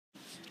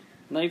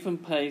Nathan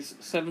pays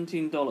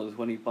 $17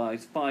 when he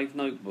buys 5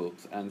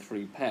 notebooks and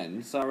 3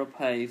 pens. Sarah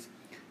pays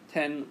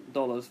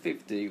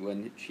 $10.50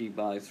 when she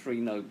buys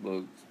 3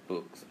 notebooks,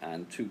 books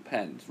and 2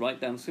 pens. Write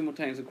down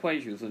simultaneous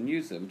equations and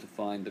use them to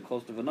find the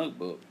cost of a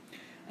notebook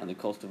and the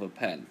cost of a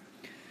pen.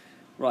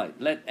 Right,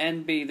 let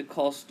N be the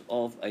cost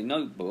of a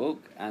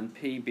notebook and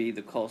P be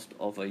the cost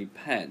of a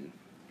pen.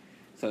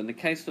 So in the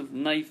case of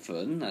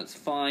Nathan, that's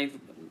 5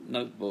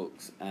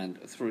 notebooks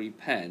and 3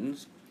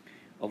 pens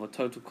of a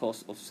total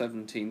cost of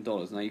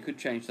 $17. Now you could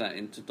change that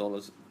into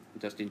dollars,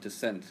 just into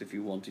cents if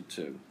you wanted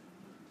to.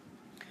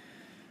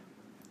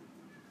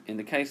 In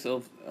the case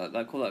of,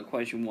 I call that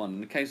equation 1.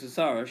 In the case of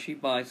Sarah, she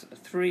buys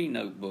 3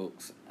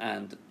 notebooks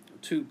and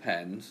 2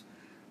 pens,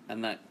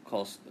 and that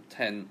costs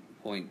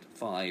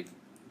 $10.5.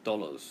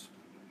 Call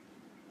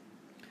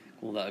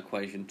that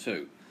equation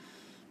 2.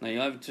 Now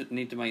you either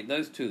need to make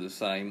those two the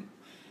same,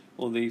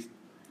 or these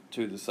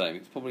two the same.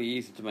 It's probably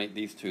easier to make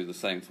these two the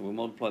same, so we'll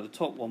multiply the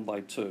top one by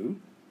 2.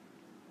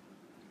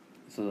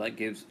 So that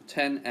gives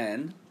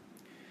 10n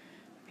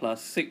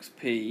plus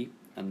 6p,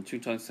 and 2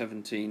 times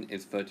 17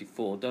 is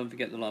 34. Don't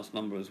forget the last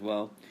number as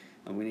well.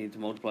 And we need to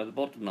multiply the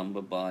bottom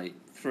number by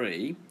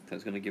 3. So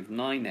it's going to give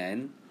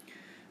 9n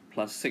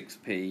plus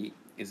 6p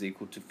is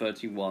equal to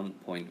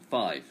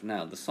 31.5.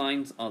 Now the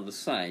signs are the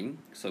same,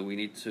 so we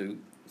need to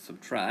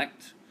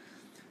subtract.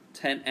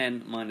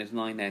 10n minus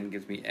 9n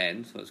gives me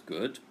n, so that's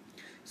good.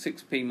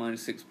 6p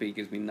minus 6p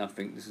gives me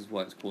nothing. This is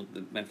why it's called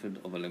the method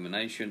of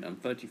elimination.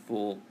 And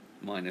 34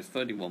 minus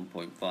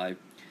 31.5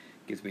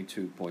 gives me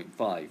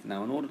 2.5.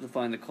 Now, in order to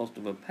find the cost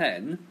of a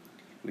pen,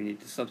 we need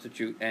to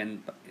substitute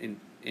n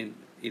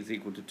is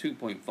equal to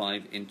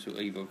 2.5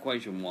 into either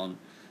equation 1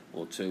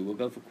 or 2. We'll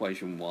go for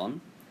equation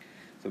 1.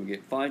 So we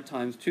get 5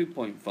 times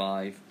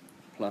 2.5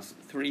 plus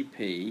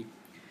 3p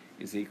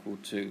is equal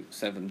to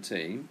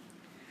 17.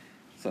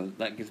 So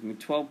that gives me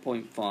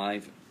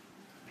 12.5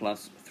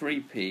 plus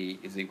 3p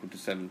is equal to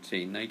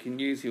 17. Now you can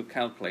use your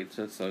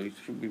calculator, so you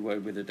shouldn't be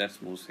worried with the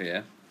decimals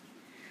here.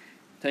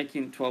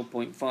 Taking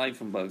 12.5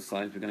 from both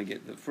sides, we're going to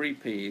get that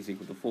 3p is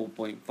equal to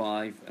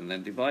 4.5, and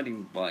then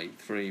dividing by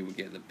 3, we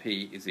get that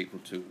p is equal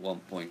to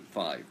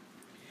 1.5.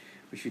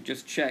 We should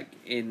just check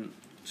in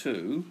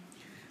 2.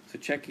 So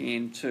checking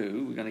in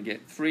 2, we're going to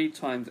get 3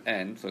 times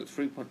n, so it's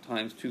 3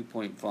 times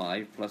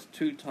 2.5, plus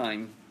 2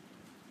 times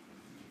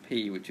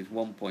p, which is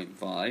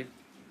 1.5,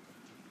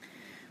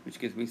 which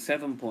gives me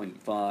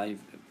 7.5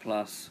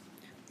 plus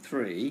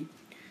 3.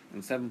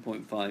 And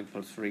 7.5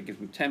 plus 3 gives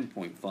me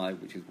 10.5,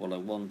 which is what I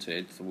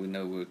wanted, so we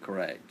know we're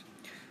correct.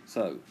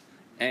 So,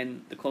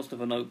 N, the cost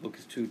of a notebook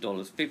is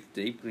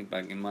 $2.50, putting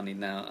back in money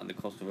now, and the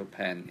cost of a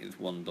pen is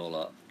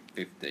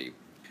 $1.50.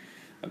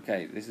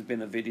 Okay, this has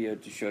been a video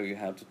to show you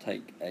how to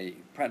take a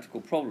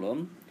practical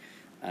problem,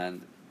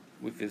 and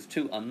if there's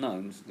 2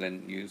 unknowns,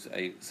 then use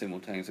a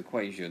simultaneous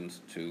equations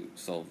to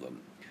solve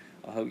them.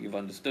 I hope you've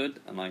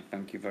understood, and I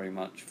thank you very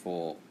much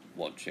for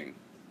watching.